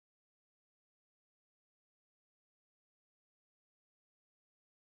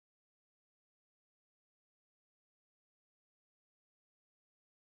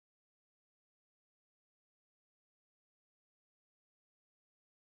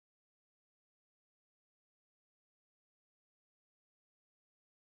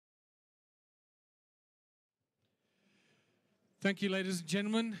Thank you, ladies and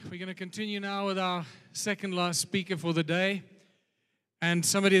gentlemen. We're going to continue now with our second last speaker for the day, and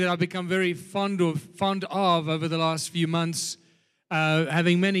somebody that I've become very fond of over the last few months,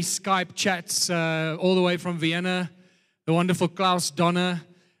 having many Skype chats all the way from Vienna, the wonderful Klaus, Dona,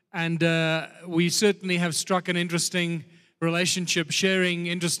 and we certainly have struck an interesting relationship, sharing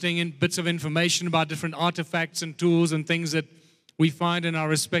interesting bits of information about different artifacts and tools and things that we find in our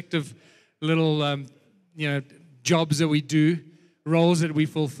respective little, jobs that we do, roles that we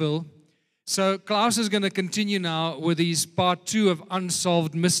fulfill. So Klaus is going to continue now with his part 2 of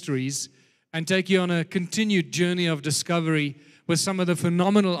Unsolved Mysteries and take you on a continued journey of discovery with some of the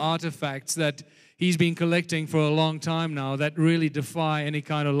phenomenal artifacts that he's been collecting for a long time now that really defy any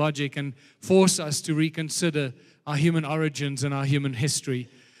kind of logic and force us to reconsider our human origins and our human history.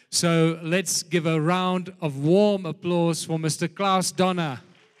 So let's give a round of warm applause for Mr. Klaus Dona.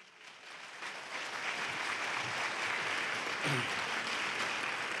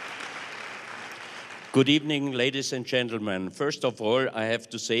 Good evening, ladies and gentlemen. First of all, I have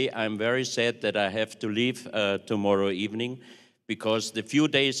to say I'm very sad that I have to leave tomorrow evening, because the few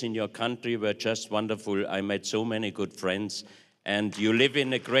days in your country were just wonderful. I met so many good friends, and you live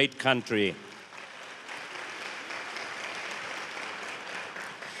in a great country.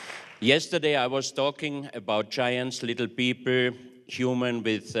 Yesterday I was talking about giants, little people, human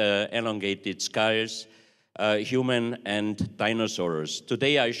with elongated skulls, human and dinosaurs.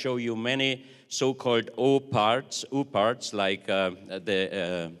 Today I show you many so-called U parts like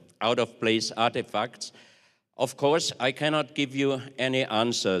the out-of-place artifacts. Of course, I cannot give you any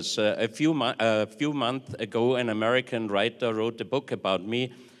answers. A few months ago, an American writer wrote a book about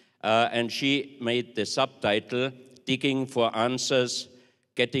me, and she made the subtitle, Digging for Answers,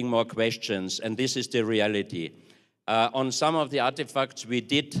 Getting More Questions, and this is the reality. On some of the artifacts, we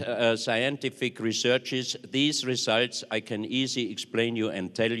did scientific researches. These results I can easily explain you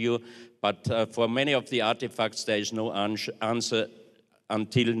and tell you, but for many of the artifacts, there is no answer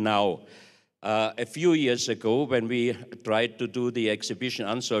until now. A few years ago, when we tried to do the exhibition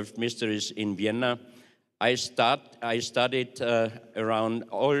Unsolved Mysteries in Vienna, I studied around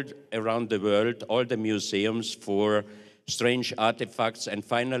the world, all the museums for strange artifacts, and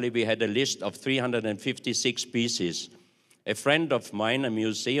finally we had a list of 356 pieces. A friend of mine, a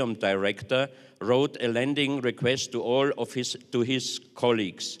museum director, wrote a lending request to his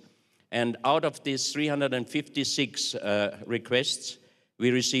colleagues. And out of these 356 requests, we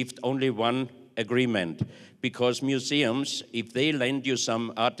received only one agreement, because museums, if they lend you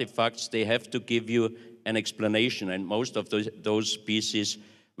some artifacts, they have to give you an explanation, and most of those pieces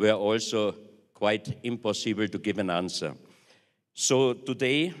were also quite impossible to give an answer. So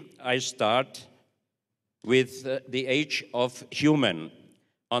today I start with the age of human.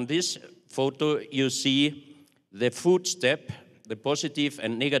 On this photo you see the footstep, the positive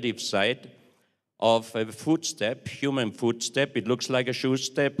and negative side of a footstep, human footstep. It looks like a shoe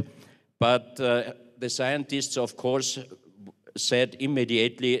step, but the scientists, of course, said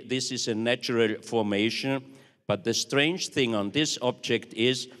immediately this is a natural formation. But the strange thing on this object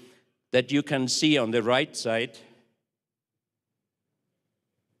is that you can see on the right side,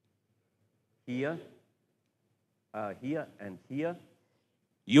 here and here,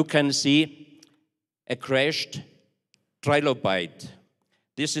 you can see a crashed trilobite.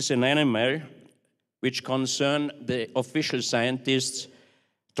 This is an animal which concern the official scientists.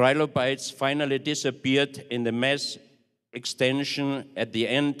 Trilobites finally disappeared in the mass extinction at the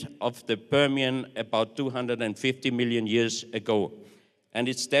end of the Permian about 250 million years ago. And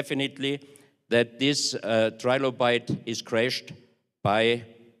it's definitely that this trilobite is crashed by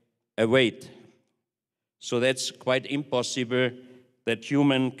a weight. So that's quite impossible that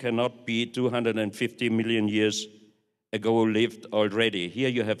human cannot be 250 million years ago lived already. Here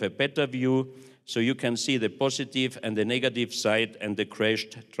you have a better view, so you can see the positive and the negative side and the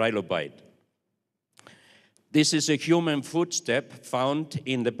crashed trilobite. This is a human footstep found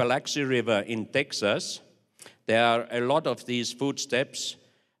in the Biloxi River in Texas. There are a lot of these footsteps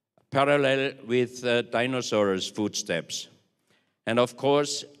parallel with dinosaurs' footsteps. And of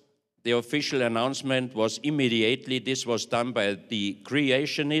course, the official announcement was immediately, this was done by the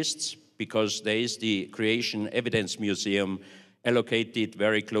creationists, because there is the Creation Evidence Museum allocated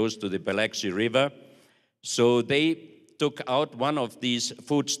very close to the Biloxi River. So they took out one of these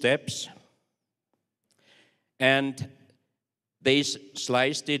footsteps and they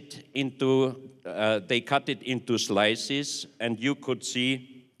sliced it into, they cut it into slices, and you could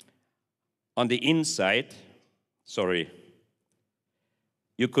see on the inside,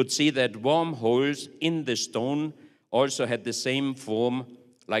 you could see that wormholes in the stone also had the same form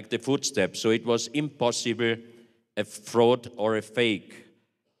like the footsteps. So it was impossible a fraud or a fake.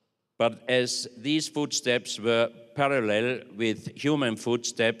 But as these footsteps were parallel with human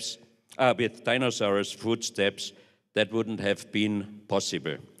footsteps, with dinosaurs' footsteps, that wouldn't have been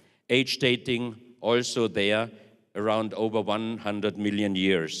possible. Age dating also there, around over 100 million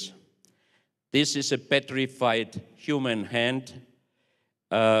years. This is a petrified human hand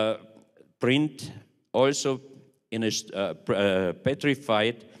print, also in a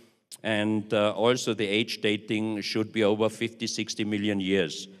petrified, and also the age dating should be over 50, 60 million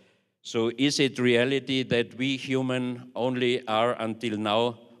years. So is it reality that we human only are until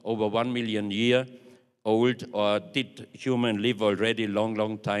now over 1 million year old, or did human live already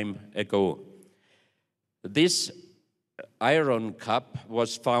long time ago? This iron cup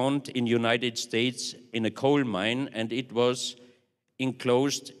was found in United States in a coal mine, and it was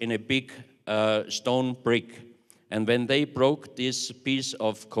enclosed in a big stone brick. And when they broke this piece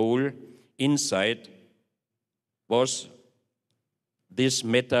of coal, inside was this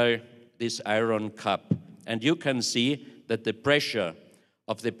metal, this iron cup. And you can see that the pressure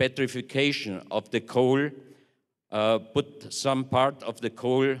of the petrification of the coal put some part of the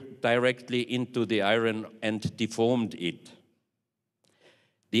coal directly into the iron and deformed it.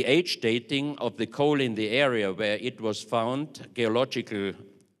 The age dating of the coal in the area where it was found, geological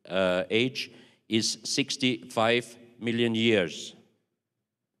age, is 65 million years.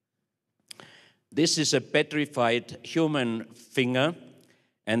 This is a petrified human finger,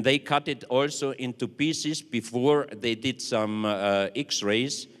 and they cut it also into pieces before they did some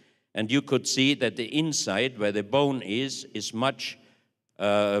X-rays, and you could see that the inside, where the bone is much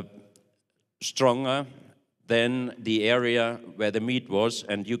stronger than the area where the meat was,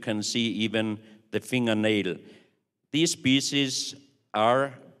 and you can see even the fingernail. These pieces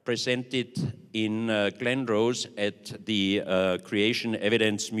are presented in Glen Rose at the Creation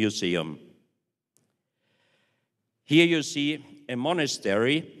Evidence Museum. Here you see a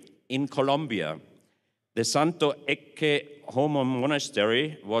monastery in Colombia. The Santo Ecce Homo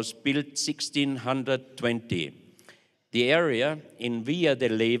Monastery was built 1620. The area in Villa de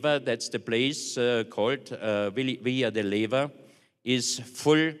Leyva, that's the place called Villa de Leyva, is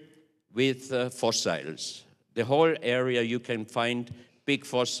full with fossils. The whole area you can find big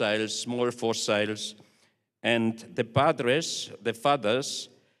fossils, small fossils, and the padres, the fathers,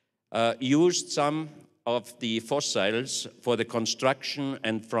 used some of the fossils for the construction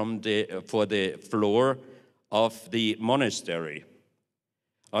and for the floor of the monastery.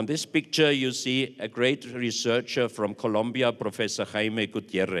 On this picture, you see a great researcher from Colombia, Professor Jaime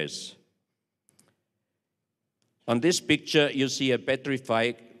Gutierrez. On this picture, you see a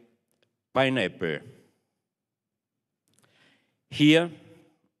petrified pineapple. Here,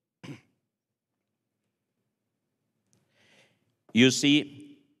 you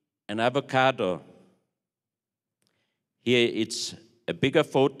see an avocado. Here it's a bigger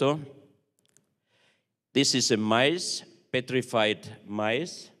photo. This is a mice, petrified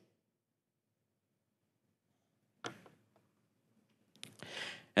mice.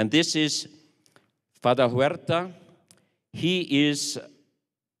 And this is Father Huerta. He is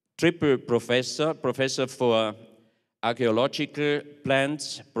triple professor, professor for archaeological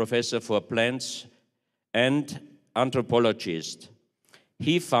plants, professor for plants, and anthropologist.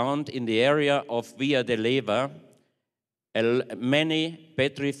 He found in the area of Villa de Leyva many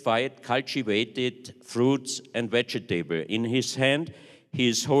petrified, cultivated fruits and vegetables. In his hand, he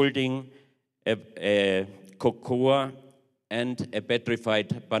is holding a cocoa and a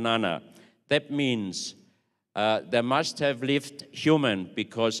petrified banana. That means there must have lived human,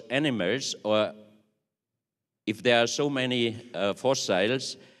 because animals, or if there are so many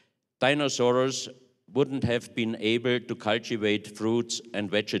fossils, dinosaurs wouldn't have been able to cultivate fruits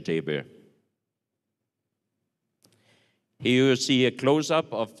and vegetables. Here you see a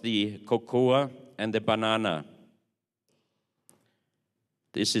close-up of the cocoa and the banana.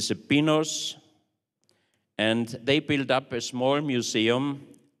 This is a Pinos, and they built up a small museum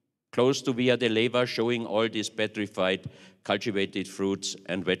close to Villa de Leyva showing all these petrified cultivated fruits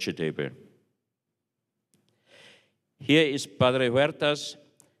and vegetables. Here is Padre Huertas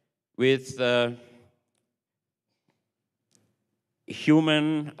with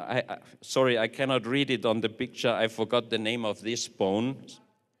human, sorry, I cannot read it on the picture. I forgot the name of this bone.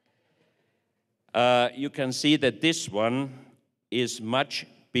 You can see that this one is much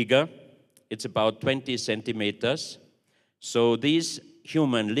bigger. It's about 20 centimeters. So these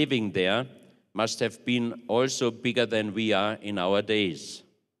human living there must have been also bigger than we are in our days.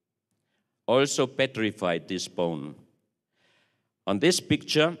 Also petrified, this bone. On this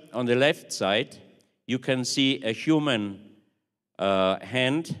picture, on the left side, you can see a human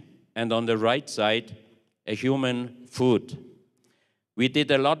hand, and on the right side, a human food. We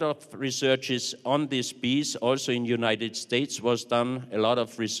did a lot of researches on this piece. Also in the United States was done a lot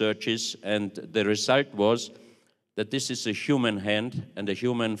of researches, and the result was that this is a human hand and a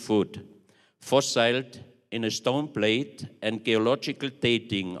human foot, fossiled in a stone plate, and geological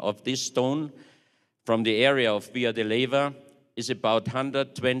dating of this stone from the area of Via de Leyva is about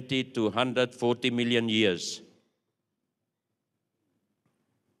 120 to 140 million years.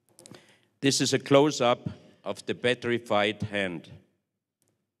 This is a close-up of the petrified hand.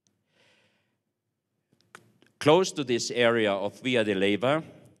 Close to this area of Via de Leyva,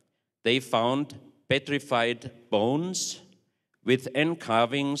 they found petrified bones with end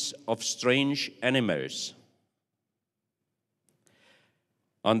carvings of strange animals.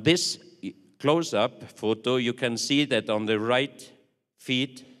 On this close-up photo, you can see that on the right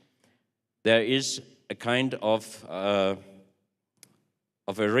feet, there is a kind of a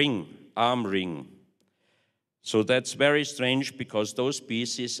ring, arm ring. So that's very strange because those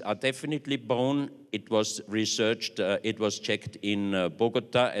pieces are definitely bone. It was researched, it was checked in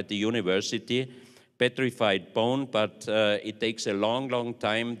Bogota at the university, petrified bone, but it takes a long, long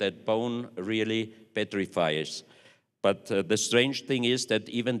time that bone really petrifies. But the strange thing is that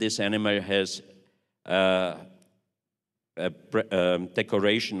even this animal has a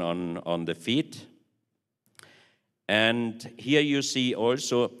decoration on the feet. And here you see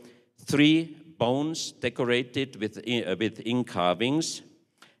also 3 bones decorated with ink carvings,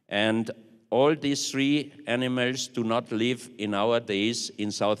 and all these 3 animals do not live in our days in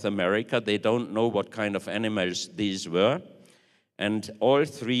South America. They don't know what kind of animals these were, and all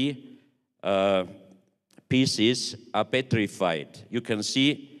 3 pieces are petrified. You can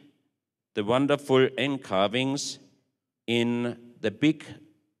see the wonderful ink carvings in the big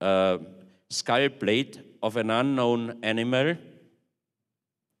skull plate of an unknown animal.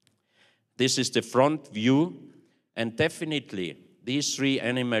 This is the front view, and definitely these 3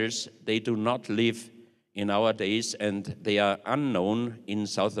 animals, they do not live in our days, and they are unknown in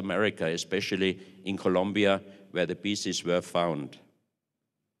South America, especially in Colombia, where the pieces were found.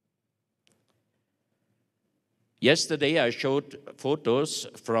 Yesterday I showed photos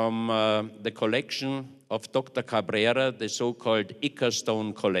from the collection of Dr. Cabrera, the so-called Ica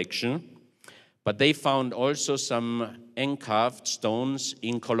stone collection, but they found also some end-carved stones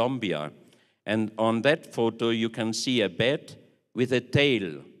in Colombia. And on that photo, you can see a bat with a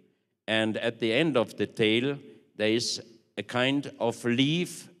tail. And at the end of the tail, there is a kind of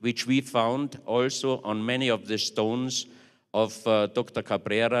leaf, which we found also on many of the stones of Dr.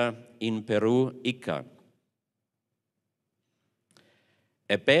 Cabrera in Peru, Ica.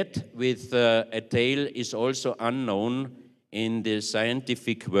 A bat with a tail is also unknown in the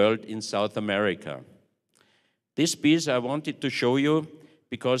scientific world in South America. This piece I wanted to show you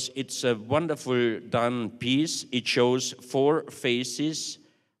because it's a wonderful done piece. It shows 4 faces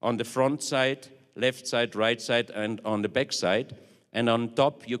on the front side, left side, right side, and on the back side. And on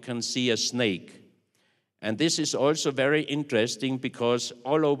top you can see a snake. And this is also very interesting because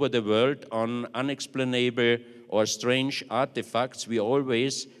all over the world on unexplainable or strange artifacts, we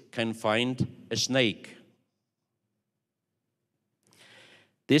always can find a snake.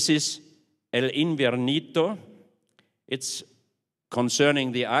 This is El Invernito. It's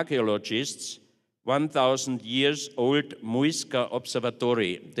concerning the archaeologists, 1,000 years old Muisca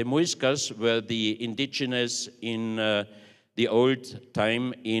observatory. The Muiscas were the indigenous in the old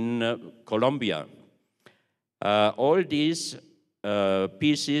time in Colombia. All these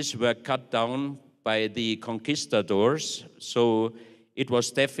pieces were cut down by the conquistadors, so it was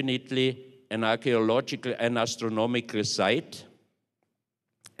definitely an archaeological and astronomical site.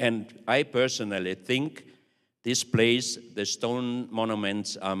 And I personally think this place, the stone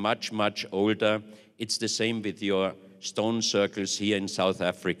monuments are much, much older. It's the same with your stone circles here in South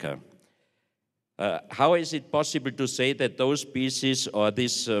Africa. How is it possible to say that those pieces or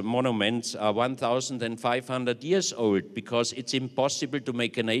these monuments are 1,500 years old? Because it's impossible to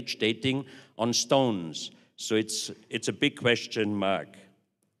make an age dating on stones. So it's a big question mark.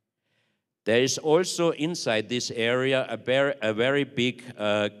 There is also inside this area a very big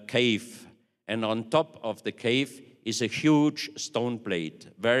cave. And on top of the cave is a huge stone plate,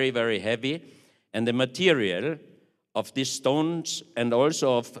 very, very heavy. And the material of these stones and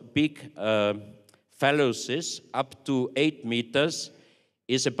also of big phalluses up to 8 meters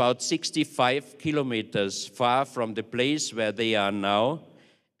is about 65 kilometers far from the place where they are now.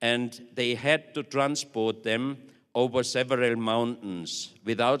 And they had to transport them over several mountains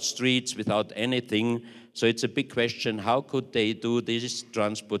without streets, without anything. So it's a big question, how could they do these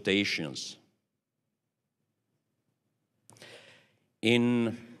transportations?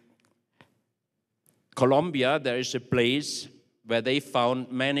 In Colombia, there is a place where they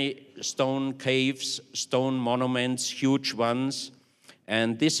found many stone caves, stone monuments, huge ones.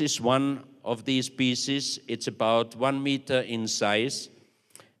 And this is one of these pieces. It's about 1 meter in size.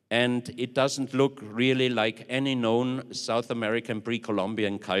 And it doesn't look really like any known South American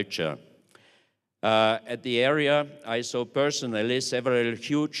pre-Columbian culture. At the area, I saw personally several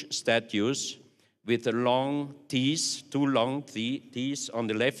huge statues with long teeth, two long teeth on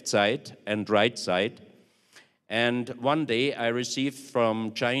the left side and right side. And one day I received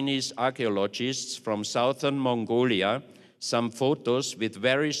from Chinese archaeologists from southern Mongolia some photos with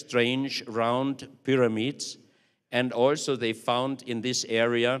very strange round pyramids. And also they found in this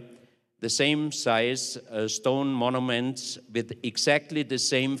area the same size stone monuments with exactly the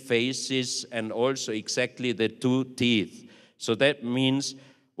same faces and also exactly the two teeth. So that means,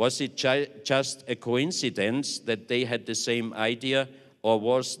 was it just a coincidence that they had the same idea, or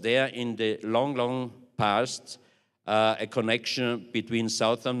was there in the long, long past a connection between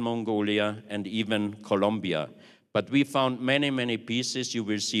southern Mongolia and even Colombia? But we found many, many pieces you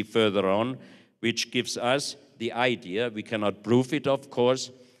will see further on, which gives us the idea, we cannot prove it of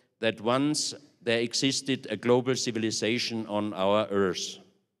course, that once there existed a global civilization on our Earth.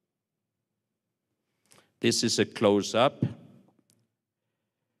 This is a close-up.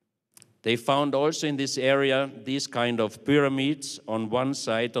 They found also in this area these kind of pyramids. On one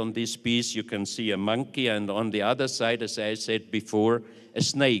side, on this piece, you can see a monkey, and on the other side, as I said before, a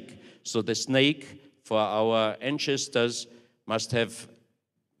snake. So the snake, for our ancestors, must have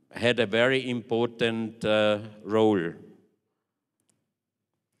had a very important role.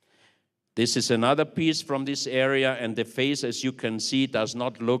 This is another piece from this area, and the face, as you can see, does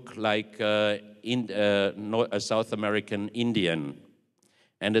not look like a South American Indian.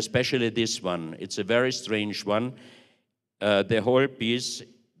 And especially this one. It's a very strange one. The whole piece,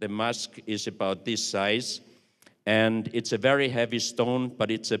 the mask is about this size, and it's a very heavy stone,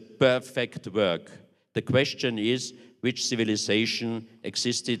 but it's a perfect work. The question is, which civilization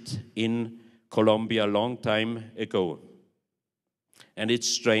existed in Colombia a long time ago? And it's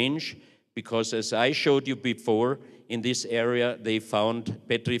strange, because as I showed you before, in this area they found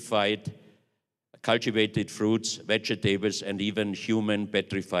petrified, cultivated fruits, vegetables, and even human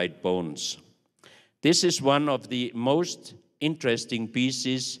petrified bones. This is one of the most interesting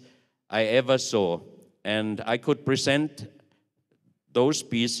pieces I ever saw, and I could present those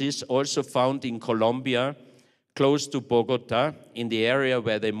pieces also found in Colombia, close to Bogota, in the area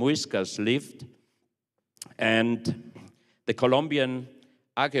where the Muiscas lived. And the Colombian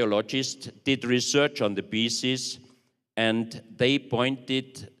archaeologists did research on the pieces, and they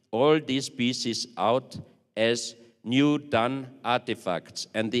pointed all these pieces out as new done artifacts.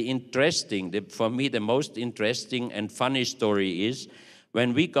 And for me, the most interesting and funny story is,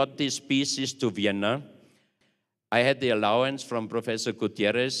 when we got these pieces to Vienna, I had the allowance from Professor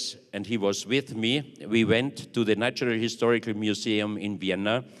Gutierrez, and he was with me. We went to the Natural Historical Museum in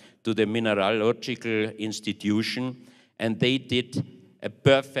Vienna, to the Mineralogical Institution, and they did a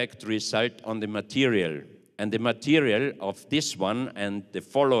perfect result on the material. And the material of this one and the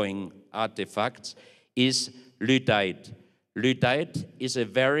following artifacts is lyddite. Lyddite is a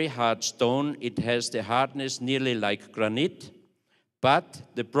very hard stone. It has the hardness nearly like granite, but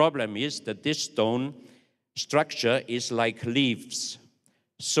the problem is that this stone structure is like leaves.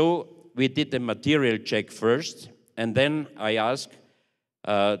 So we did the material check first, and then I asked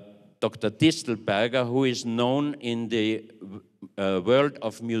Dr. Distelberger, who is known in the world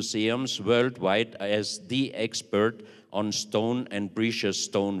of museums worldwide as the expert on stone and precious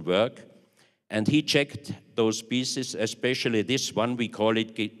stone work. And he checked those pieces, especially this one, we call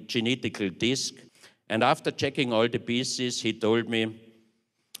it genetical disc. And after checking all the pieces, he told me,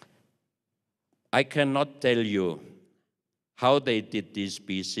 I cannot tell you how they did these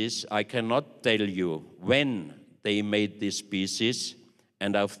pieces. I cannot tell you when they made these pieces.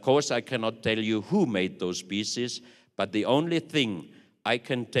 And of course, I cannot tell you who made those pieces. But the only thing I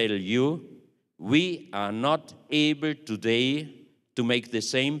can tell you, we are not able today to make the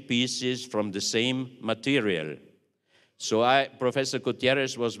same pieces from the same material. So Professor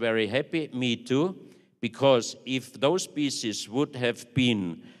Gutierrez was very happy, me too, because if those pieces would have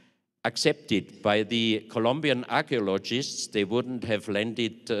been accepted by the Colombian archaeologists, they wouldn't have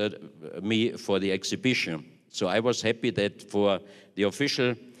lended me for the exhibition. So I was happy that for the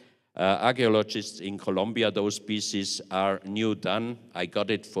official archaeologists in Colombia, those pieces are new done. I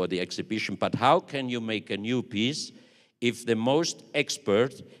got it for the exhibition. But how can you make a new piece if the most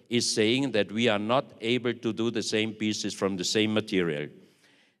expert is saying that we are not able to do the same pieces from the same material?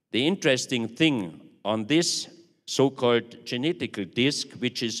 The interesting thing on this so-called genetical disc,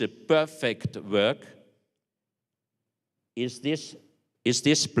 which is a perfect work, is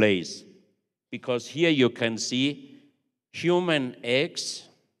this place, because here you can see human eggs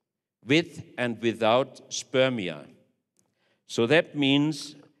with and without spermia. So that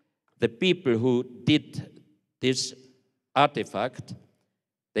means the people who did this artifact,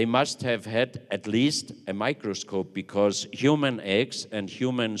 they must have had at least a microscope, because human eggs and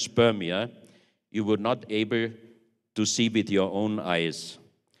human spermia you would not able to see with your own eyes.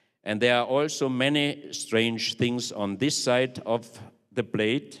 And there are also many strange things on this side of the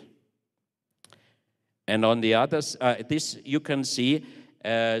plate. And on the other side, this you can see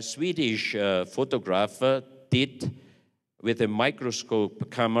a Swedish photographer did with a microscope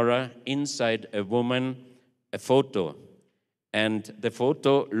camera inside a woman a photo. And the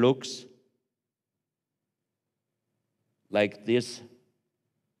photo looks like this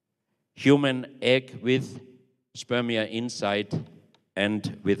human egg with spermia inside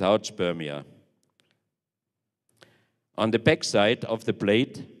and without spermia. On the back side of the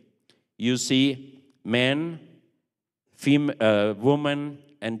plate, you see man, woman,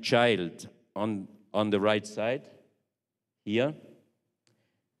 and child on the right side, here.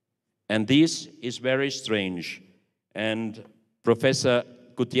 And this is very strange. And Professor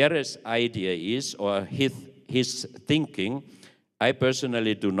Gutierrez's idea is, or his thinking, I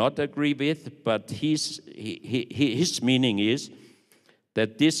personally do not agree with, but his meaning is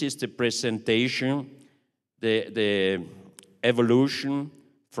that this is the presentation, the evolution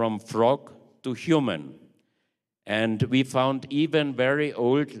from frog to human. And we found even very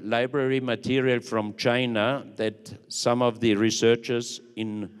old library material from China that some of the researchers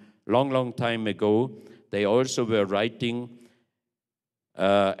in long time ago, they also were writing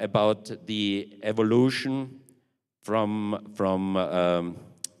about the evolution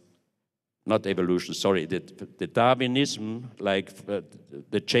not evolution, sorry, the Darwinism, like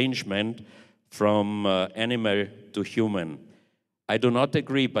the changement from animal to human. I do not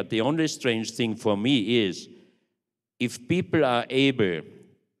agree, but the only strange thing for me is, if people are able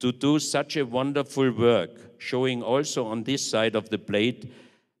to do such a wonderful work, showing also on this side of the plate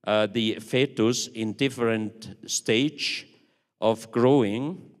the fetus in different stage of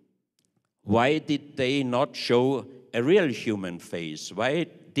growing, why did they not show a real human face? Why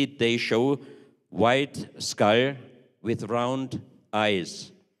did they show white skull with round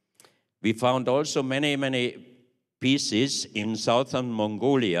eyes? We found also many pieces in southern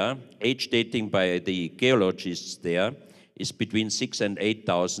Mongolia, age dating by the geologists there, is between 6,000 and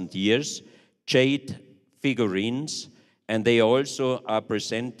 8,000 years, jade figurines, and they also are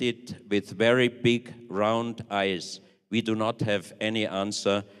presented with very big round eyes. We do not have any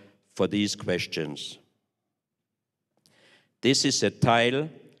answer for these questions. This is a tile.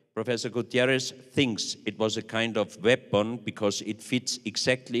 Professor Gutierrez thinks it was a kind of weapon because it fits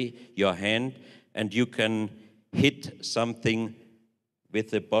exactly your hand and you can hit something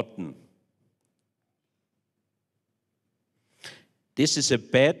with the button. This is a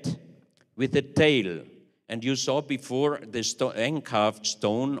bat with a tail, and you saw before the hand-carved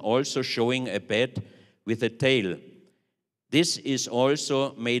stone also showing a bat with a tail. This is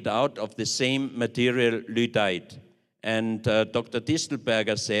also made out of the same material, lyddite. And Dr.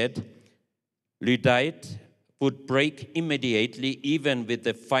 Distelberger said, lyddite would break immediately even with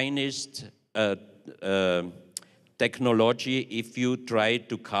the finest technology if you try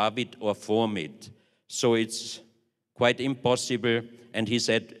to carve it or form it. So it's quite impossible, and he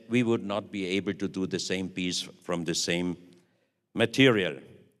said we would not be able to do the same piece from the same material.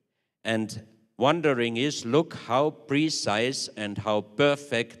 And wondering is, look how precise and how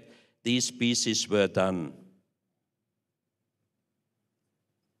perfect these pieces were done.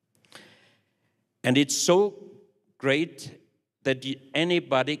 And it's so great that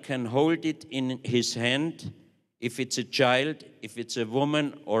anybody can hold it in his hand. If it's a child, if it's a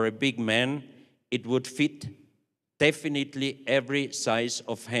woman or a big man, it would fit definitely every size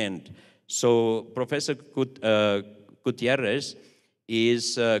of hand. So Professor Gutierrez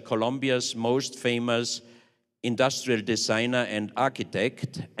is Colombia's most famous industrial designer and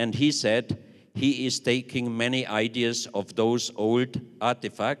architect, and he said he is taking many ideas of those old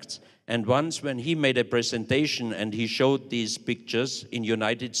artifacts. And once when he made a presentation and he showed these pictures in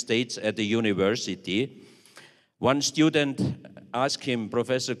United States at the university, one student asked him,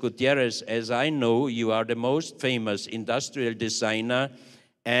 Professor Gutierrez, as I know you are the most famous industrial designer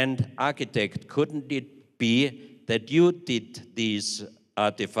and architect, couldn't it be that you did these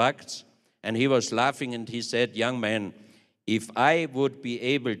artifacts? And he was laughing and he said, young man, if I would be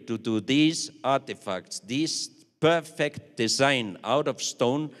able to do these artifacts, this perfect design out of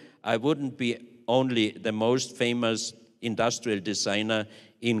stone, I wouldn't be only the most famous industrial designer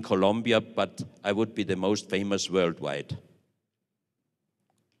in Colombia, but I would be the most famous worldwide.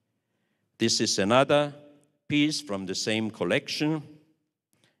 This is another piece from the same collection.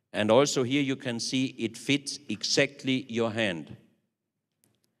 And also here you can see it fits exactly your hand.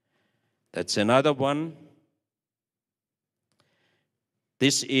 That's another one.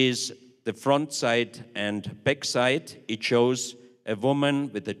 This is the front side and back side. It shows a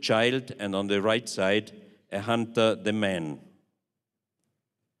woman with a child, and on the right side, a hunter, the man.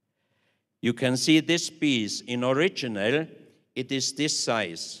 You can see this piece. In original, it is this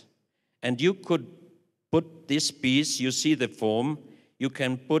size. And you could put this piece, you see the form, you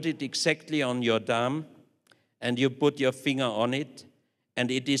can put it exactly on your thumb, and you put your finger on it,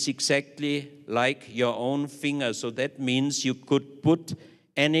 and it is exactly like your own finger. So that means you could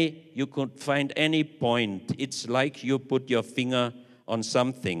find any point. It's like you put your finger on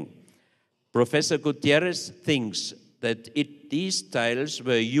something. Professor Gutierrez thinks that these tiles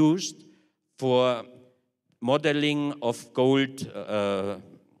were used for modeling of gold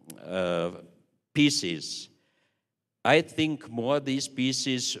pieces. I think more these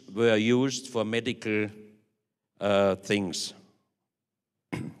pieces were used for medical things.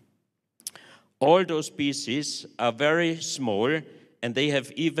 All those pieces are very small, and they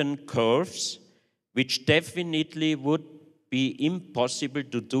have even curves, which definitely would be impossible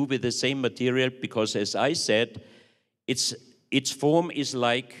to do with the same material, because, as I said, its form is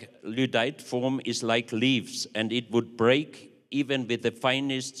like, Lyddite form is like leaves, and it would break even with the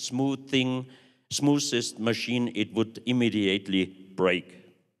finest smoothest machine, it would immediately break.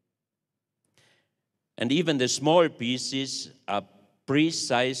 And even the small pieces are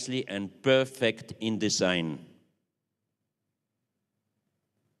precisely and perfect in design.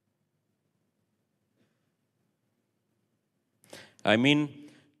 I mean,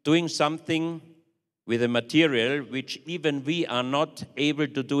 doing something with a material which even we are not able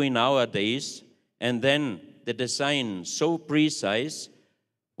to do in our days, and then the design so precise,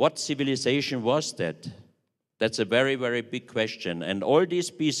 what civilization was that? That's a very, very big question. And all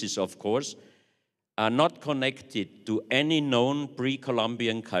these pieces, of course, are not connected to any known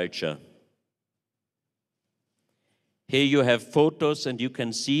pre-Columbian culture. Here you have photos, and you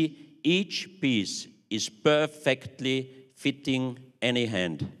can see each piece is perfectly fitting any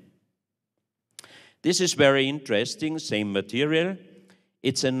hand. This is very interesting, same material.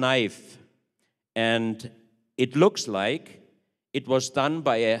 It's a knife, and it looks like it was done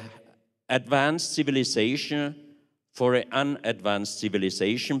by an advanced civilization for an unadvanced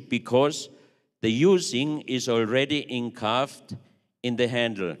civilization, because the using is already encarved in the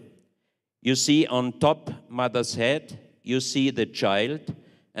handle. You see on top mother's head, you see the child,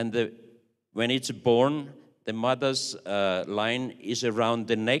 and when it's born, the mother's line is around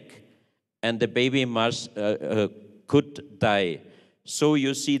the neck, and the baby could die. So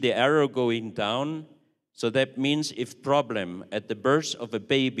you see the arrow going down. So that means if problem at the birth of a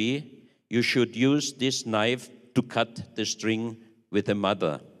baby, you should use this knife to cut the string with the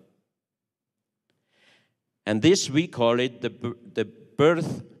mother. And this, we call it the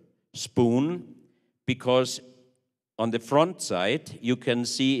birth spoon, because on the front side, you can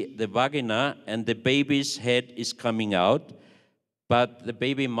see the vagina and the baby's head is coming out, but the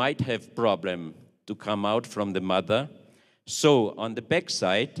baby might have problem to come out from the mother. So on the back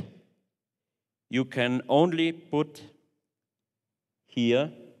side, you can only put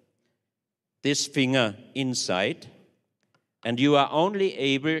here this finger inside, and you are only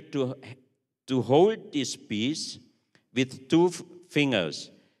able to hold this piece with two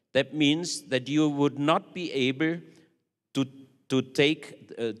fingers. That means that you would not be able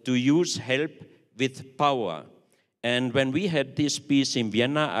to use help with power. And when we had this piece in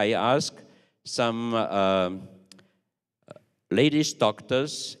Vienna, I asked some ladies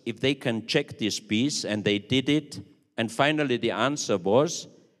doctors if they can check this piece, and they did it. And finally the answer was,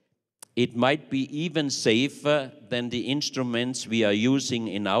 it might be even safer than the instruments we are using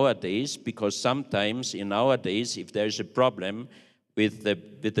in our days, because sometimes in our days, if there's a problem with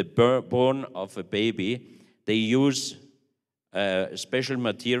the born of a baby, they use special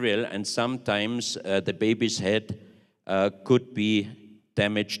material, and sometimes the baby's head could be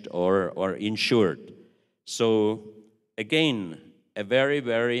damaged or injured. So again, a very,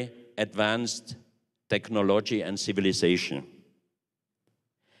 very advanced technology and civilization.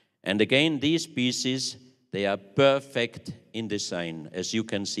 And again, these pieces, they are perfect in design, as you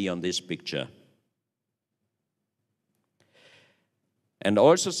can see on this picture. And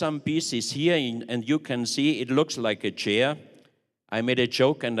also some pieces here, and you can see it looks like a chair. I made a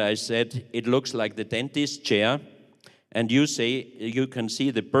joke and I said, it looks like the dentist chair. And you can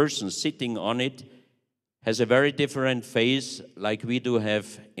see the person sitting on it. has a very different face like we do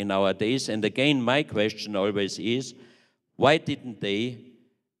have in our days. And again, my question always is, why didn't they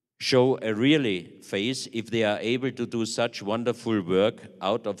show a really face if they are able to do such wonderful work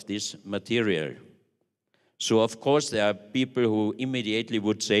out of this material? So of course there are people who immediately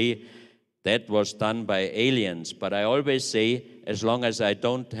would say that was done by aliens, but I always say, as long as I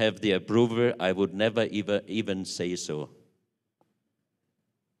don't have the approval, I would never even say so.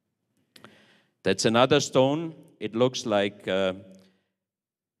 That's another stone. It looks like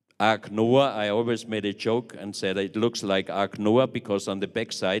Ark Noah. I always made a joke and said it looks like Ark Noah because on the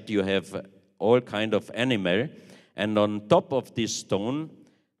back side you have all kind of animal, and on top of this stone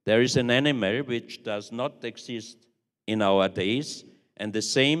there is an animal which does not exist in our days, and the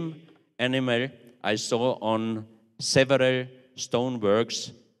same animal I saw on several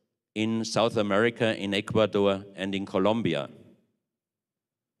stoneworks in South America, in Ecuador, and in Colombia.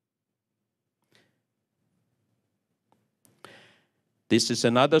 This is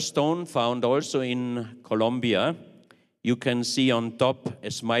another stone found also in Colombia. You can see on top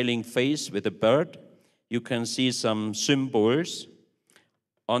a smiling face with a bird. You can see some symbols.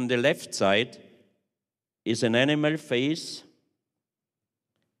 On the left side is an animal face.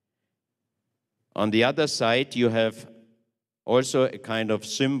 On the other side you have also a kind of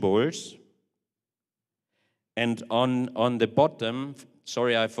symbols. And on the bottom,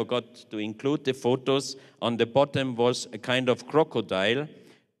 sorry, I forgot to include the photos. On the bottom was a kind of crocodile,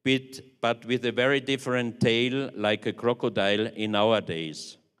 but with a very different tail, like a crocodile in our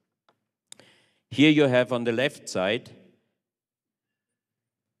days. Here you have on the left side,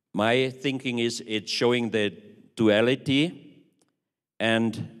 my thinking is it's showing the duality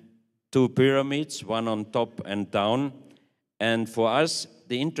and two pyramids, one on top and down. And for us,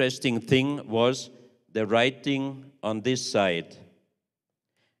 the interesting thing was the writing on this side.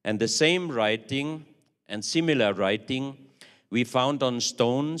 And the same writing and similar writing we found on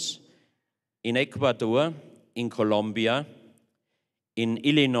stones in Ecuador, in Colombia, in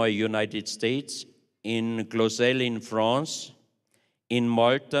Illinois, United States, in Clausel in France, in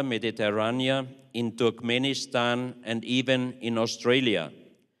Malta, Mediterranean, in Turkmenistan, and even in Australia.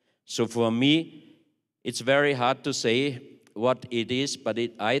 So for me, it's very hard to say what it is, but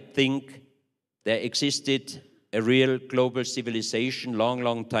I think there existed a real global civilization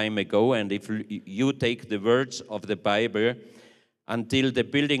long time ago, and if you take the words of the Bible, until the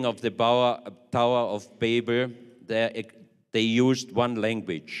building of the Tower of Babel, they used one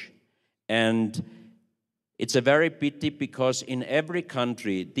language. And it's a very pity because in every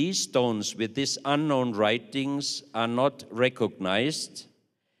country, these stones with these unknown writings are not recognized.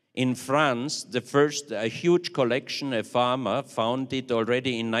 In France, a huge collection, a farmer found it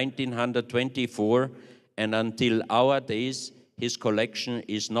already in 1924, and until our days, his collection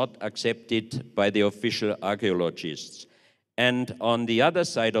is not accepted by the official archaeologists. And on the other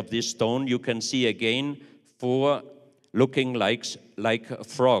side of this stone, you can see again 4 looking like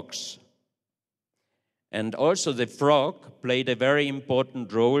frogs. And also the frog played a very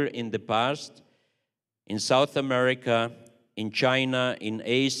important role in the past, in South America, in China, in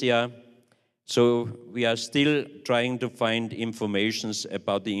Asia. So we are still trying to find information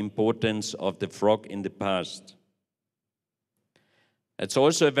about the importance of the frog in the past. It's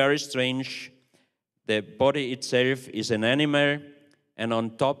also very strange. The body itself is an animal, and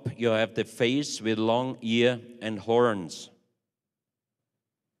on top you have the face with long ear and horns.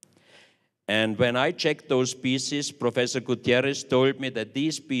 And when I checked those pieces, Professor Gutierrez told me that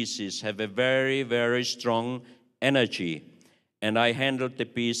these pieces have a very strong energy. And I handled the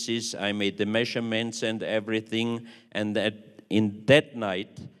pieces, I made the measurements and everything, and in that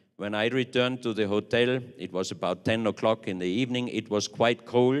night, when I returned to the hotel, it was about 10 o'clock in the evening, it was quite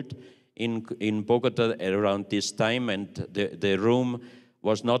cold in Bogota around this time, and the room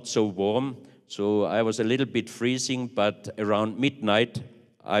was not so warm, so I was a little bit freezing, but around midnight,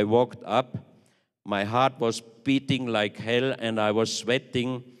 I walked up, my heart was beating like hell, and I was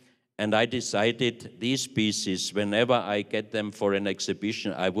sweating. And I decided these pieces, whenever I get them for an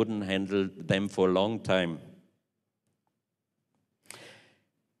exhibition, I wouldn't handle them for a long time.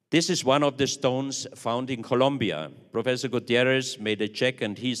 This is one of the stones found in Colombia. Professor Gutierrez made a check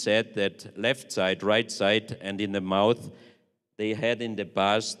and he said that left side, right side, and in the mouth, they had in the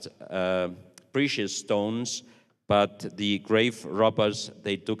past precious stones, but the grave robbers,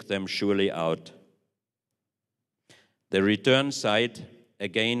 they took them surely out. The return side,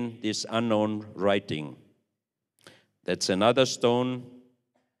 again, this unknown writing. That's another stone.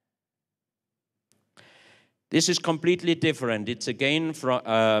 This is completely different. It's again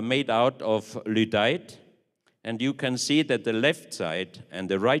made out of lyddite, and you can see that the left side and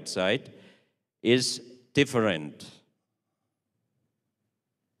the right side is different.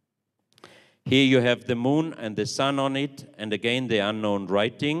 Here you have the moon and the sun on it, and again the unknown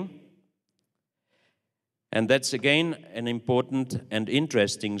writing. And that's again an important and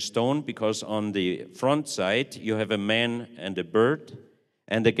interesting stone, because on the front side you have a man and a bird,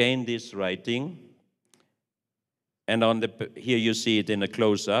 and again this writing. And on here you see it in a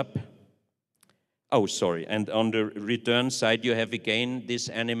close-up. Oh, sorry. And on the return side you have again this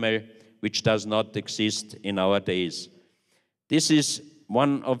animal which does not exist in our days. This is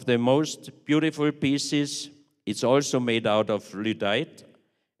one of the most beautiful pieces. It's also made out of lyddite,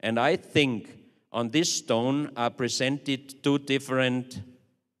 and I think on this stone are presented two different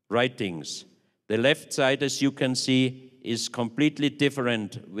writings. The left side, as you can see, is completely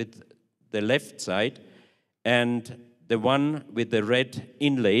different with the left side, and the one with the red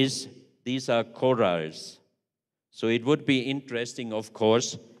inlays, these are corals. So it would be interesting, of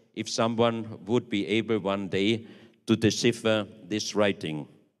course, if someone would be able one day to decipher this writing.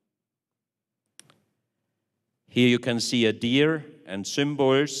 Here you can see a deer and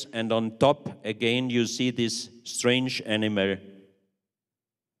symbols, and on top again you see this strange animal.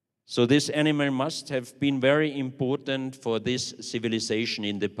 So this animal must have been very important for this civilization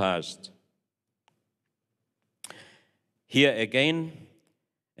in the past. Here again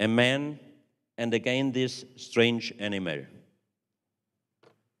a man, and again this strange animal.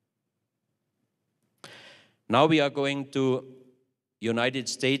 Now we are going to United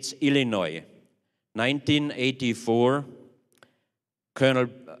States, Illinois. 1984, Colonel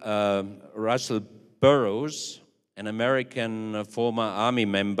Russell Burroughs, an American former army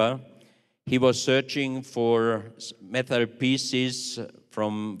member, he was searching for metal pieces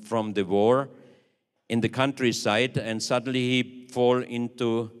from the war in the countryside, and suddenly he fell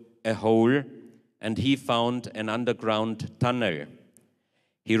into a hole, and he found an underground tunnel.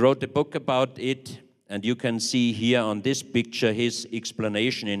 He wrote a book about it, and you can see here on this picture his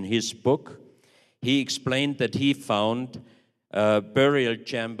explanation in his book. He explained that he found burial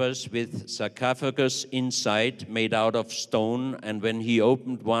chambers with sarcophagus inside made out of stone, and when he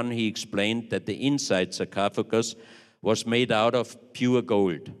opened one, he explained that the inside sarcophagus was made out of pure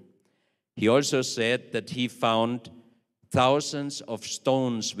gold. He also said that he found thousands of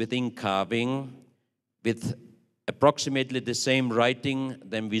stones within carving with approximately the same writing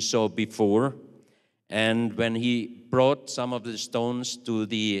than we saw before, and when he brought some of the stones to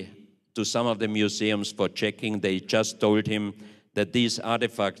some of the museums for checking, they just told him that these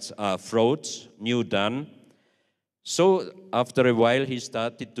artifacts are frauds, new done. So after a while he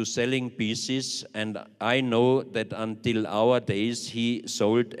started to selling pieces, and I know that until our days he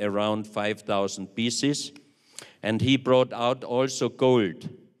sold around 5,000 pieces, and he brought out also gold,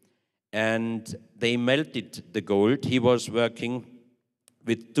 and they melted the gold. He was working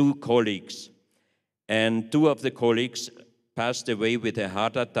with two colleagues, and two of the colleagues passed away with a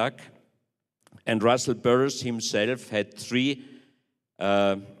heart attack, and Russell Burroughs himself had three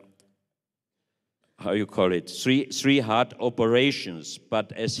heart operations.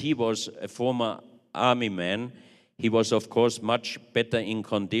 But as he was a former army man, he was of course much better in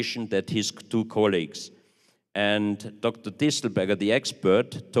condition than his two colleagues. And Dr. Distelberger, the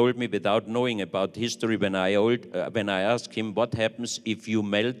expert, told me, without knowing about history, when I asked him what happens if you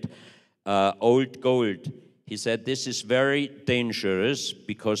melt old gold, he said this is very dangerous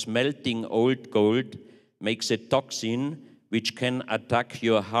because melting old gold makes a toxin which can attack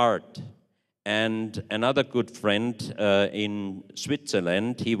your heart. And another good friend in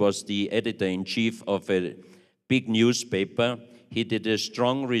Switzerland, he was the editor-in-chief of a big newspaper. He did a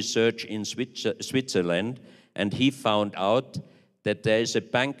strong research in Switzerland, and he found out that there is a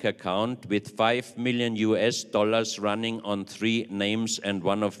bank account with $5 million running on three names, and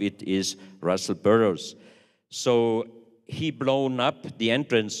one of it is Russell Burroughs. So he blown up the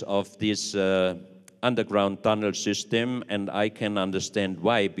entrance of this underground tunnel system, and I can understand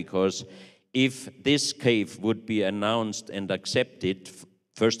why, because if this cave would be announced and accepted,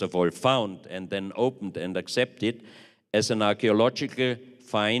 first of all found and then opened and accepted as an archaeological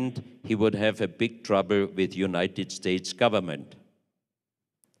find, he would have a big trouble with United States government.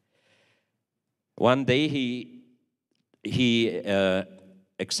 One day he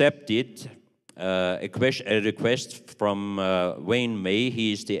accepted a request from Wayne May.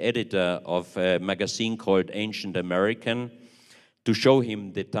 He is the editor of a magazine called Ancient American, to show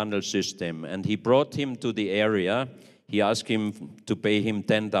him the tunnel system. And he brought him to the area. He asked him to pay him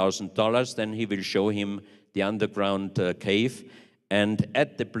 $10,000, then he will show him the underground cave. And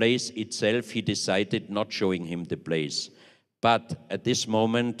at the place itself, he decided not showing him the place. But at this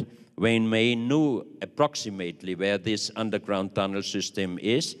moment, Wayne May knew approximately where this underground tunnel system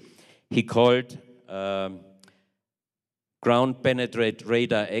is. He called ground penetrate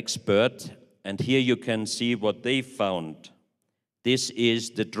radar expert, and here you can see what they found. This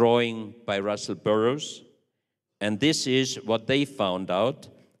is the drawing by Russell Burroughs, and this is what they found out,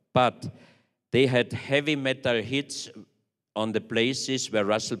 but they had heavy metal hits on the places where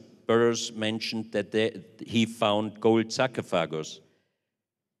Russell Burroughs mentioned that he found gold sarcophagus.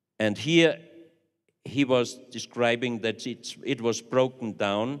 And here he was describing that it was broken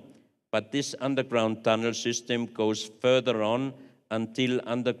down, but this underground tunnel system goes further on until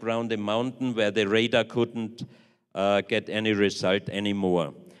underground a mountain where the radar couldn't get any result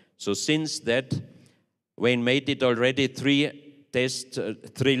anymore. So since that, Wayne made it already 3 tests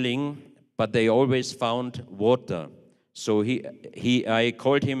drilling, but they always found water. So I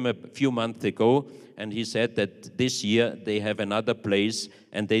called him a few months ago, and he said that this year they have another place,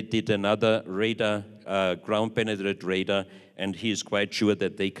 and they did another radar, ground penetrate radar, and he is quite sure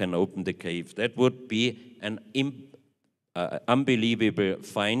that they can open the cave. That would be an unbelievable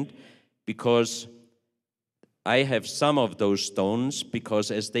find, because I have some of those stones,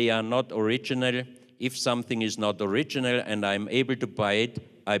 because as they are not original, if something is not original and I'm able to buy it,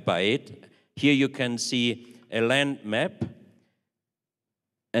 I buy it. Here you can see a land map,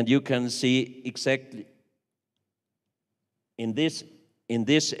 and you can see exactly in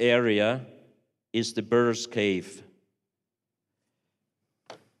this area is the Burroughs Cave.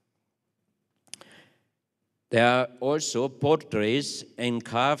 There are also portraits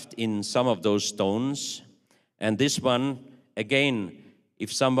carved in some of those stones, and this one, again,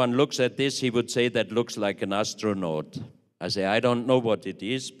 if someone looks at this, he would say that looks like an astronaut. I say, I don't know what it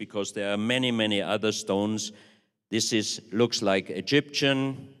is, because there are many, many other stones. This looks like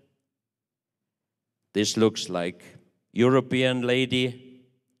Egyptian. This looks like European lady.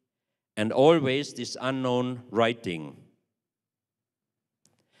 And always this unknown writing.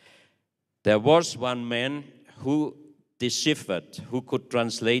 There was one man who deciphered, who could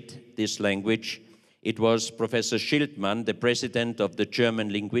translate this language. It was Professor Schildmann, the president of the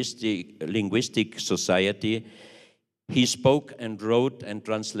German Linguistic Society. He spoke and wrote and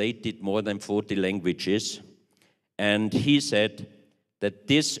translated more than 40 languages. And he said that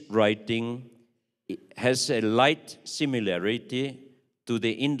this writing has a light similarity to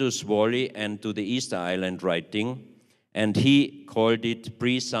the Indus Valley and to the Easter Island writing. And he called it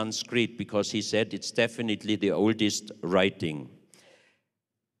pre-Sanskrit, because he said it's definitely the oldest writing.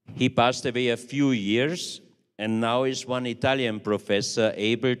 He passed away a few years, and now is one Italian professor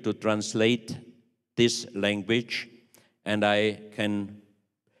able to translate this language, and I can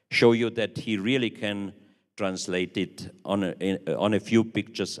show you that he really can translate it on a few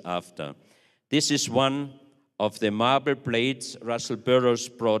pictures after. This is one of the marble plates Russell Burroughs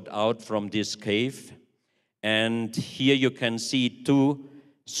brought out from this cave, and here you can see 2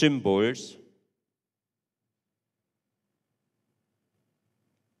 symbols.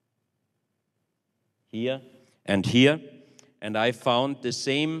 Here and here, and I found the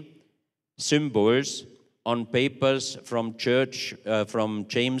same symbols on papers from James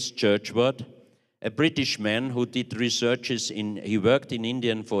Churchward, a British man who did researches he worked in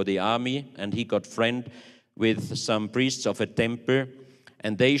India for the army, and he got friend with some priests of a temple,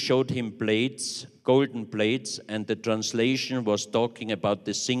 and they showed him plates, golden plates, and the translation was talking about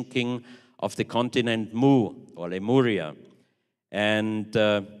the sinking of the continent Mu, or Lemuria. And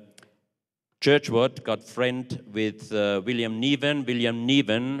Churchward got friend with William Niven. William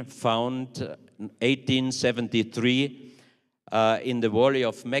Niven found 1873 in the Valley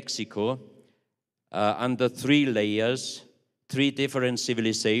of Mexico under 3 layers, 3 different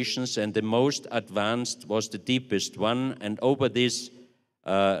civilizations, and the most advanced was the deepest one, and over this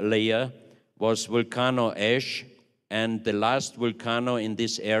layer was volcano ash, and the last volcano in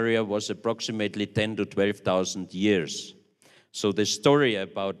this area was approximately 10 to 12,000 years. So the story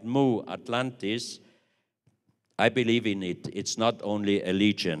about Mu, Atlantis, I believe in it. It's not only a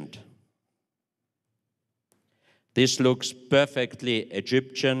legend. This looks perfectly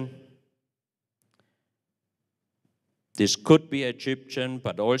Egyptian. This could be Egyptian,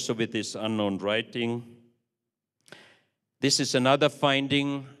 but also with this unknown writing. This is another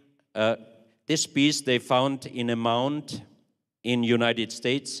finding. This piece they found in a mound in United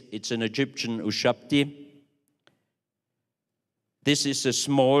States. It's an Egyptian Ushabti. This is a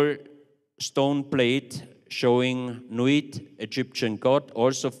small stone plate showing Nuit, Egyptian god,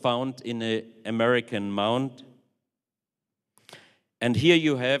 also found in an American mound. And here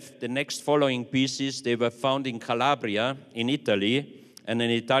you have the next following pieces. They were found in Calabria, in Italy, and an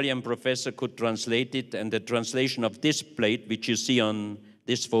Italian professor could translate it, and the translation of this plate, which you see on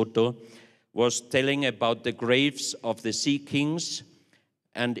this photo, was telling about the graves of the sea kings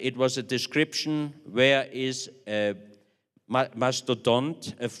and it was a description where is a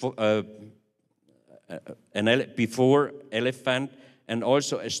mastodont, before elephant, and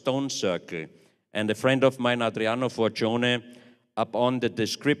also a stone circle. And a friend of mine, Adriano Forgione, upon the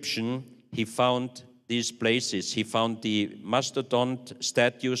description, he found these places. He found the mastodont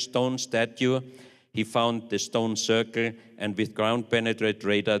statue, stone statue. He found the stone circle, and with ground penetrate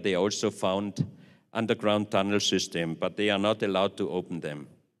radar, they also found underground tunnel system, but they are not allowed to open them.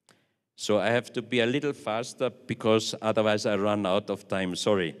 So I have to be a little faster because otherwise I run out of time.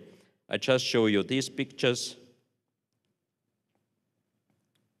 Sorry. I just show you these pictures.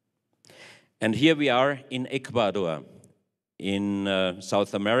 And here we are in Ecuador, in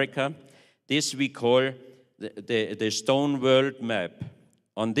South America. This we call the stone world map.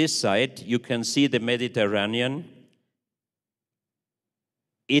 On this side, you can see the Mediterranean,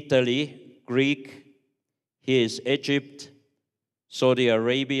 Italy, Greek, here is Egypt, Saudi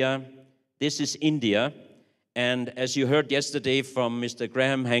Arabia, this is India, and as you heard yesterday from Mr.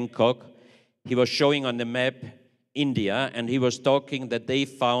 Graham Hancock, he was showing on the map India, and he was talking that they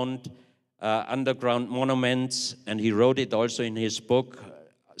found underground monuments, and he wrote it also in his book,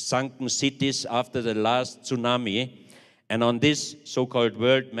 Sunken Cities After the Last Tsunami. And on this so-called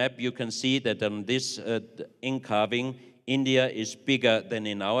world map, you can see that on this incarving, India is bigger than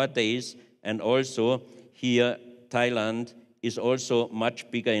in our days, and also here, Thailand is also much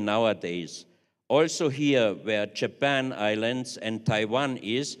bigger in our days. Also here, where Japan Islands and Taiwan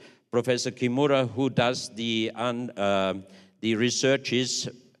is, Professor Kimura, who does the researches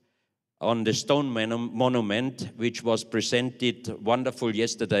on the stone monument, which was presented wonderful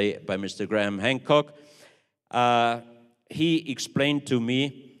yesterday by Mr. Graham Hancock, he explained to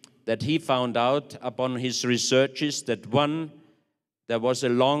me that he found out upon his researches that there was a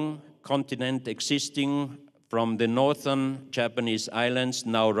long continent existing from the northern Japanese islands,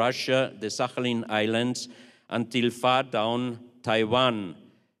 now Russia, the Sakhalin Islands, until far down Taiwan.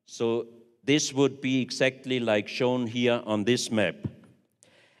 So this would be exactly like shown here on this map.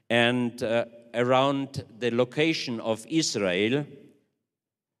 And around the location of Israel,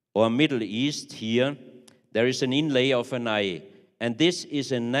 or Middle East here, there is an inlay of an eye. And this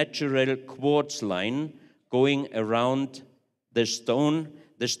is a natural quartz line going around the stone.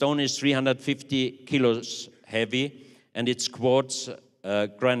 The stone is 350 kilos heavy, and it's quartz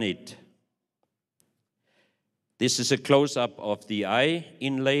granite. This is a close-up of the eye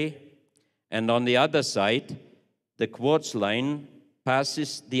inlay, and on the other side, the quartz line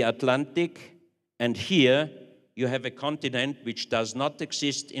passes the Atlantic, and here you have a continent which does not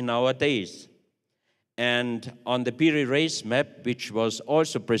exist in our days. And on the Piri Reis map, which was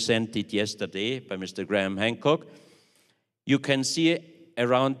also presented yesterday by Mr. Graham Hancock, you can see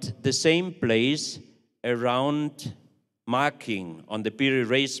around the same place, around marking on the Piri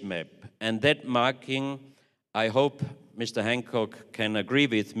Reis map. And that marking, I hope Mr. Hancock can agree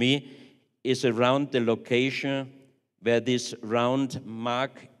with me, is around the location where this round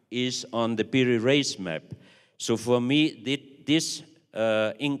mark is on the Piri Reis map. So for me, this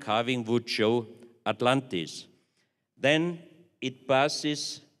incarving would show Atlantis. Then it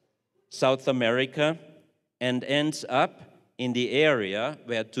passes South America and ends up in the area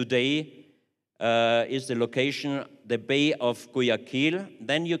where today is the location, the Bay of Guayaquil.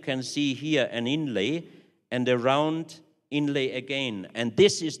 Then you can see here an inlay and a round inlay again. And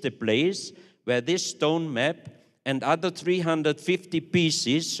this is the place where this stone map and other 350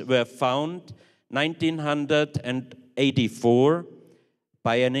 pieces were found 1984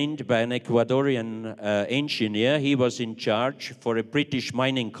 by an Ecuadorian engineer. He was in charge for a British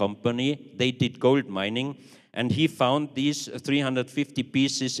mining company. They did gold mining, and he found these 350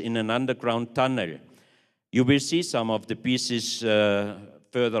 pieces in an underground tunnel. You will see some of the pieces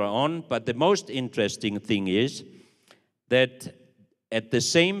further on, but the most interesting thing is that at the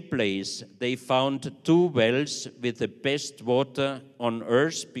same place, they found 2 wells with the best water on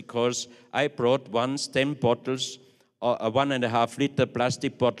earth, because I brought once 10 bottles, 1.5 liter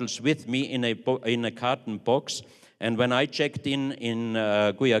plastic bottles with me in a carton box. And when I checked in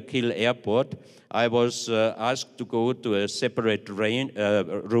Guayaquil airport, I was asked to go to a separate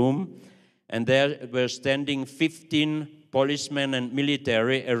room, and there were standing 15 policemen and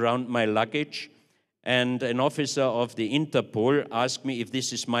military around my luggage. And an officer of the Interpol asked me if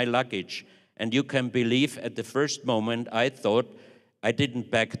this is my luggage. And you can believe at the first moment I thought, I didn't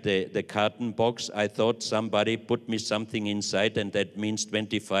pack the carton box. I thought somebody put me something inside, and that means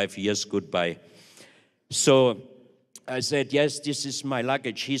 25 years goodbye. So I said, yes, this is my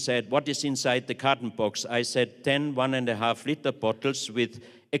luggage. He said, what is inside the carton box? I said, 10 1.5 liter bottles with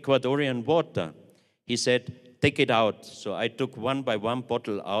Ecuadorian water. He said, take it out. So I took one by one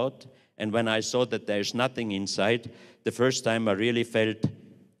bottle out, and when I saw that there's nothing inside, the first time I really felt,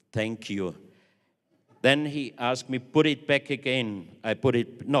 thank you. Then he asked me, put it back again.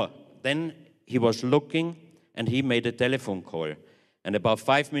 Then he was looking, and he made a telephone call. And about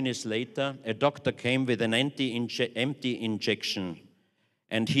 5 minutes later, a doctor came with an empty injection,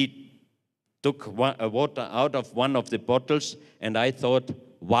 and he took water out of one of the bottles, and I thought,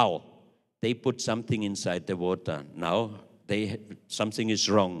 wow, they put something inside the water. Now something is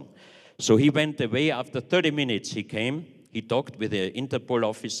wrong. So he went away. After 30 minutes he came. He talked with the Interpol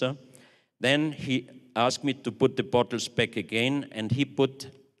officer. Then he asked me to put the bottles back again, and he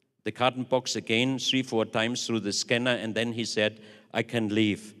put the carton box again 3-4 times through the scanner, and then he said, I can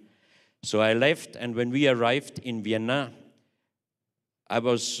leave. So I left, and when we arrived in Vienna,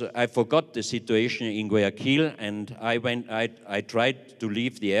 I forgot the situation in Guayaquil, and I tried to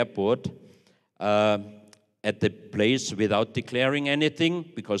leave the airport at the place without declaring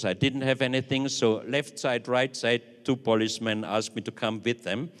anything, because I didn't have anything. So left side, right side, 2 policemen asked me to come with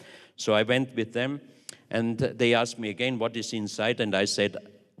them. So I went with them, and they asked me again, what is inside? And I said,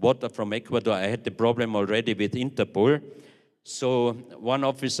 water from Ecuador. I had the problem already with Interpol. So one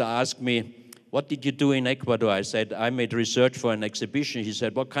officer asked me, what did you do in Ecuador? I said, I made research for an exhibition. He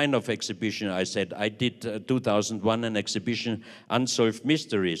said, what kind of exhibition? I said, I did 2001 an exhibition, Unsolved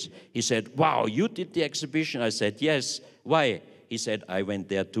Mysteries. He said, wow, you did the exhibition? I said, yes. Why? He said, I went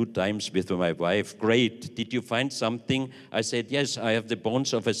there 2 times with my wife. Great. Did you find something? I said, yes, I have the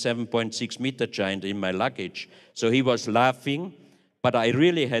bones of a 7.6 meter giant in my luggage. So he was laughing, but I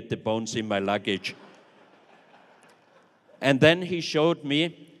really had the bones in my luggage. And then he showed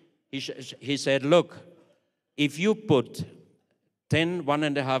me, he said, look, if you put 10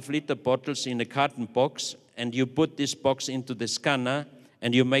 1.5 liter bottles in a carton box and you put this box into the scanner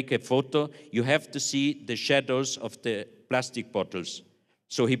and you make a photo, you have to see the shadows of the plastic bottles.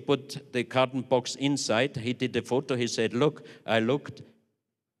 So he put the carton box inside, he did a photo, he said, look, I looked,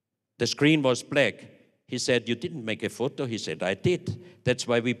 the screen was black. He said, you didn't make a photo? He said, I did. That's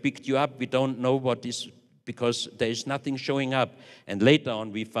why we picked you up. We don't know what is, because there is nothing showing up. And later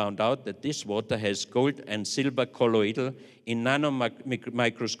on, we found out that this water has gold and silver colloidal in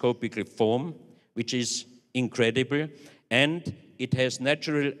nanomicroscopic form, which is incredible. And it has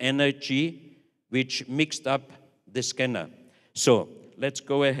natural energy, which mixed up the scanner. So let's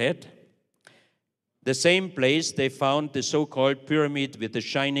go ahead. The same place, they found the so-called pyramid with a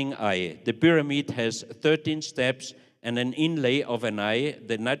shining eye. The pyramid has 13 steps and an inlay of an eye.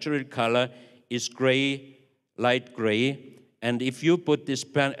 The natural color is gray, light gray. And if you put this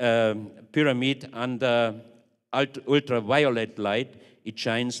pyramid under ultraviolet light, it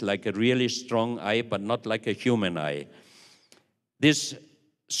shines like a really strong eye, but not like a human eye. This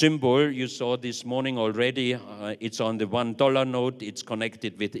symbol you saw this morning already, it's on the $1 note, it's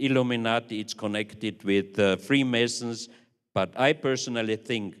connected with Illuminati, it's connected with Freemasons, but I personally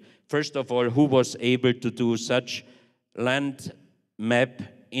think, first of all, who was able to do such land map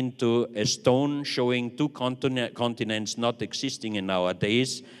into a stone showing 2 continents not existing in our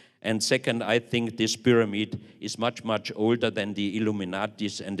days? And second, I think this pyramid is much, much older than the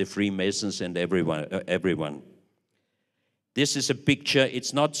Illuminatis and the Freemasons and everyone. This is a picture.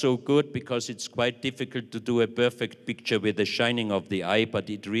 It's not so good because it's quite difficult to do a perfect picture with the shining of the eye, but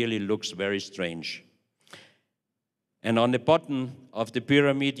it really looks very strange. And on the bottom of the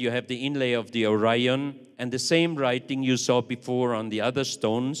pyramid, you have the inlay of the Orion, and the same writing you saw before on the other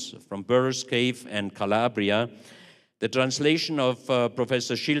stones from Burroughs Cave and Calabria. The translation of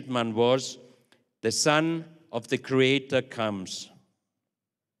Professor Schildmann was, "The Son of the Creator comes."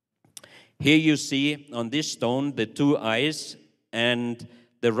 Here you see on this stone the 2 eyes, and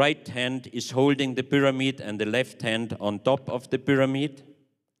the right hand is holding the pyramid and the left hand on top of the pyramid.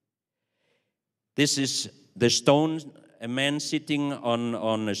 This is the stone, a man sitting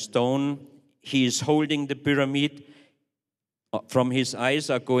on a stone. He is holding the pyramid. From his eyes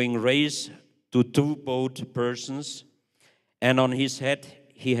are going rays to 2 boat persons, and on his head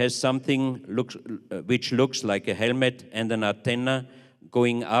he has something which looks like a helmet and an antenna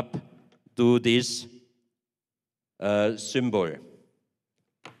going up to this symbol.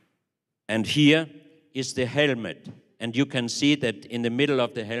 And here is the helmet. And you can see that in the middle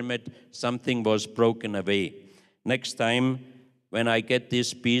of the helmet, something was broken away. Next time, when I get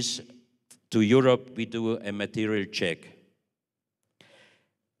this piece to Europe, we do a material check.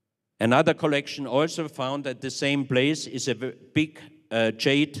 Another collection also found at the same place is a big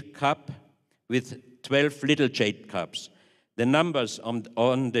jade cup with 12 little jade cups. The numbers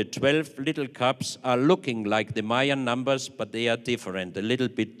on the 12 little cups are looking like the Mayan numbers, but they are different, a little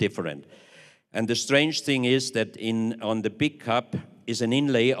bit different. And the strange thing is that on the big cup is an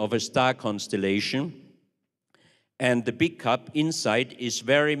inlay of a star constellation. And the big cup inside is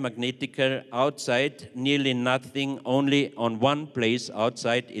very magnetical. Outside, nearly nothing, only on one place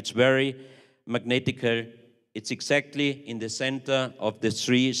outside, it's very magnetical. It's exactly in the center of the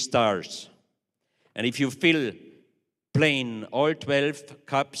 3 stars. And if you fill plain all 12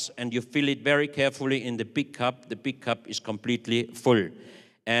 cups and you fill it very carefully in the big cup is completely full.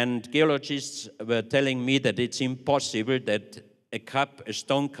 And geologists were telling me that it's impossible that a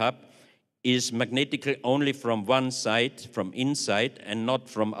stone cup, is magnetical only from one side, from inside, and not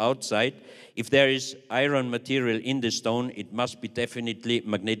from outside. If there is iron material in the stone, it must be definitely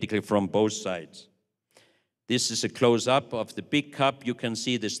magnetical from both sides. This is a close-up of the big cup. You can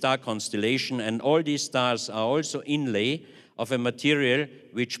see the star constellation, and all these stars are also inlay of a material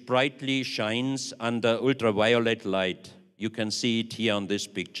which brightly shines under ultraviolet light. You can see it here on this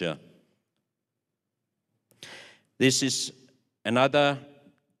picture. This is another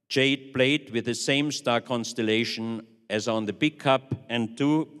jade plate with the same star constellation as on the big cup, and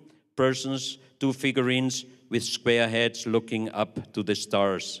 2 persons, 2 figurines with square heads looking up to the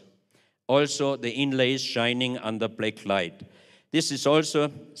stars. Also the inlays shining under black light. This is also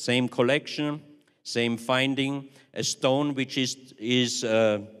same collection, same finding, a stone which is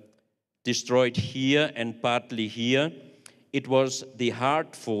destroyed here and partly here. It was the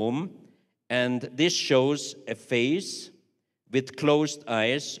heart form, and this shows a face with closed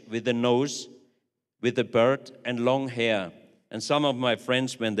eyes, with a nose, with a bird and long hair. And some of my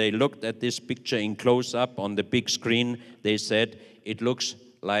friends, when they looked at this picture in close-up on the big screen, they said, it looks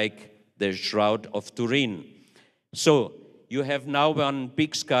like the Shroud of Turin. So you have now one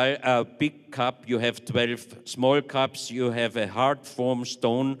big cup, you have 12 small cups, you have a heart form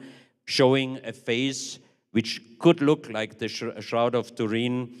stone showing a face which could look like the Shroud of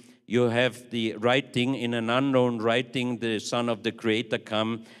Turin. You have the writing, in an unknown writing, the Son of the Creator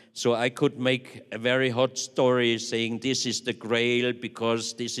come. So I could make a very hot story saying this is the Grail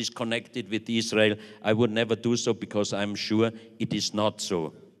because this is connected with Israel. I would never do so because I'm sure it is not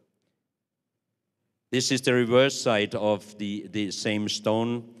so. This is the reverse side of the same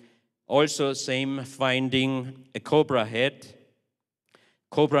stone. Also same finding, a cobra head.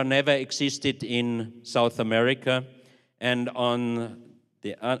 Cobra never existed in South America, and on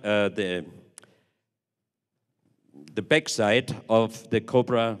the backside of the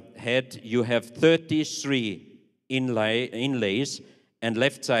cobra head, you have 33 inlays, and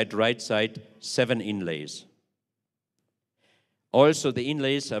left side, right side, 7 inlays. Also, the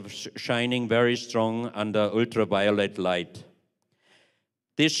inlays are shining very strong under ultraviolet light.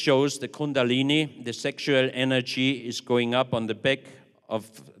 This shows the Kundalini, the sexual energy is going up on the back of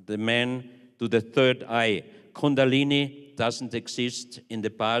the man to the 3rd eye. Kundalini doesn't exist in the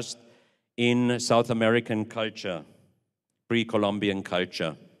past in South American culture, pre-Columbian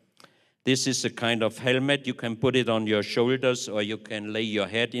culture. This is a kind of helmet. You can put it on your shoulders or you can lay your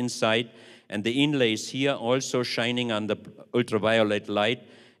head inside. And the inlays here also shining under ultraviolet light.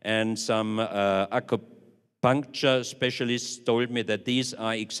 And some acupuncture specialists told me that these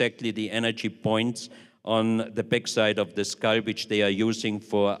are exactly the energy points on the backside of the skull which they are using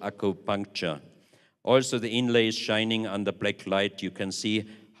for acupuncture. Also the inlays shining under black light, you can see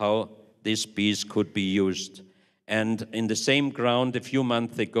how this piece could be used. And in the same ground, a few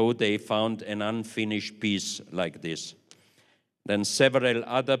months ago, they found an unfinished piece like this. Then several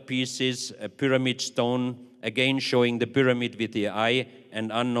other pieces, a pyramid stone, again showing the pyramid with the eye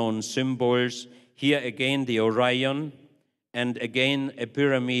and unknown symbols. Here again the Orion, and again a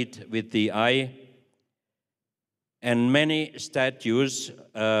pyramid with the eye. And many statues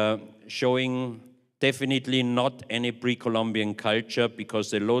showing definitely not any pre-Columbian culture,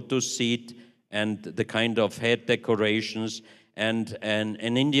 because the lotus seed and the kind of head decorations. And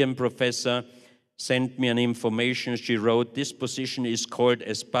an Indian professor sent me an information. She wrote, this position is called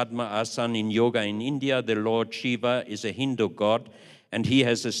as Padma Asana in yoga in India. The Lord Shiva is a Hindu god, and he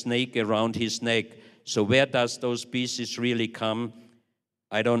has a snake around his neck. So where does those pieces really come?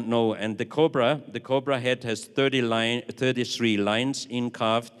 I don't know. And the cobra head has 33 lines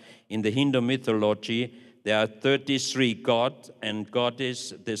carved. In the Hindu mythology, there are 33 gods and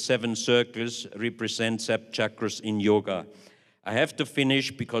goddess. The 7 circles represent 7 chakras in yoga. I have to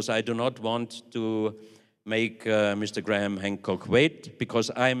finish because I do not want to make Mr. Graham Hancock wait,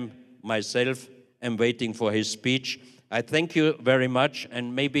 because I'm myself am waiting for his speech. I thank you very much,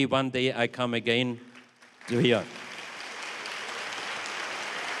 and maybe one day I come again to here.